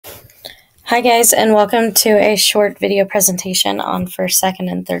Hi guys, and welcome to a short video presentation on first, second,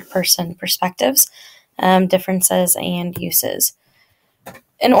 and third person perspectives, differences, and uses.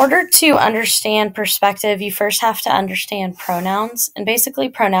 In order to understand perspective, you first have to understand pronouns, and basically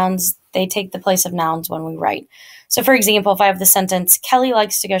pronouns, they take the place of nouns when we write. So for example, if I have the sentence, Kelly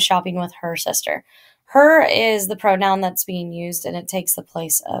likes to go shopping with her sister. Her is the pronoun that's being used, and it takes the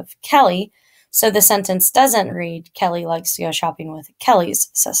place of Kelly. So the sentence doesn't read, Kelly likes to go shopping with Kelly's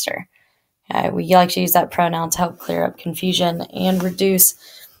sister. We like to use that pronoun to help clear up confusion and reduce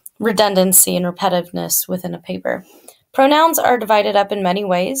redundancy and repetitiveness within a paper. Pronouns are divided up in many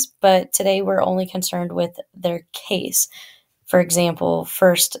ways, but today we're only concerned with their case. For example,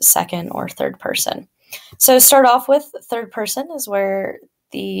 first, second, or third person. So start off with third person is where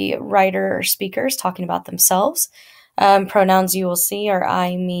the writer or speaker is talking about themselves. Pronouns you will see are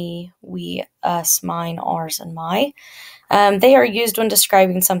I, me, we, us, mine, ours, and my. They are used when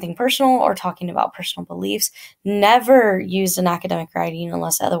describing something personal or talking about personal beliefs, never used in academic writing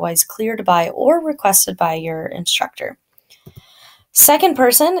unless otherwise cleared by or requested by your instructor. Second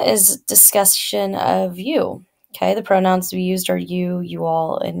person is discussion of you. Okay, the pronouns to be used are you, you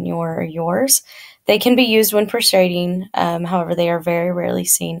all, and your or yours. They can be used when persuading, however, they are very rarely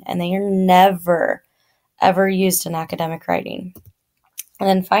seen, and they are never, ever used in academic writing. And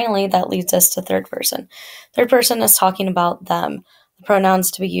then finally, that leads us to third person. Third person is talking about them. The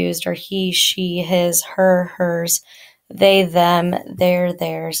pronouns to be used are he, she, his, her, hers, they, them, their,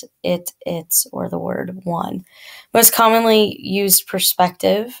 theirs, it, its, or the word one. Most commonly used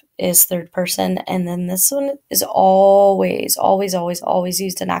perspective is third person, and then this one is always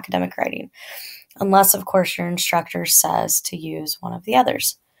used in academic writing, unless, of course, your instructor says to use one of the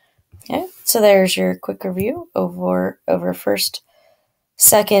others. Okay, so there's your quick review over first,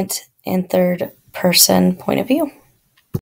 second, and third person point of view.